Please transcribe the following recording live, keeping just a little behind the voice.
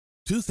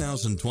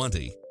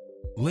2020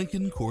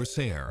 Lincoln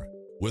Corsair.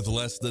 With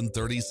less than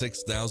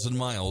 36,000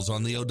 miles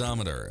on the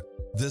odometer,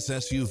 this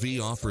SUV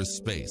offers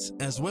space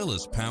as well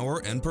as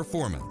power and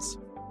performance.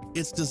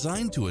 It's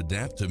designed to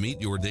adapt to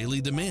meet your daily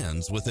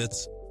demands with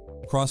its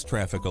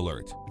cross-traffic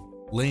alert,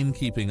 lane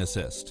keeping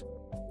assist,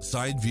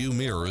 side view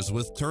mirrors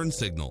with turn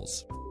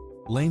signals,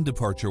 lane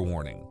departure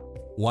warning,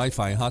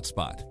 Wi-Fi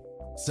hotspot,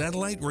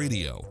 satellite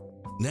radio,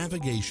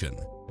 navigation,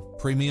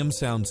 premium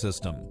sound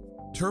system,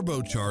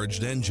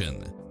 turbocharged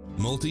engine,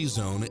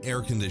 multi-zone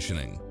air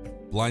conditioning,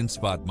 blind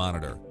spot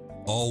monitor,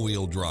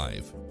 all-wheel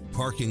drive,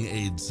 parking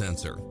aid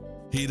sensor,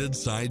 heated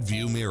side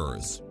view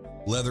mirrors,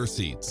 leather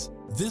seats.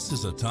 This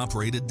is a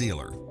top-rated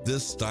dealer.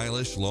 This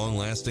stylish,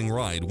 long-lasting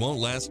ride won't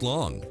last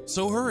long,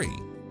 so hurry.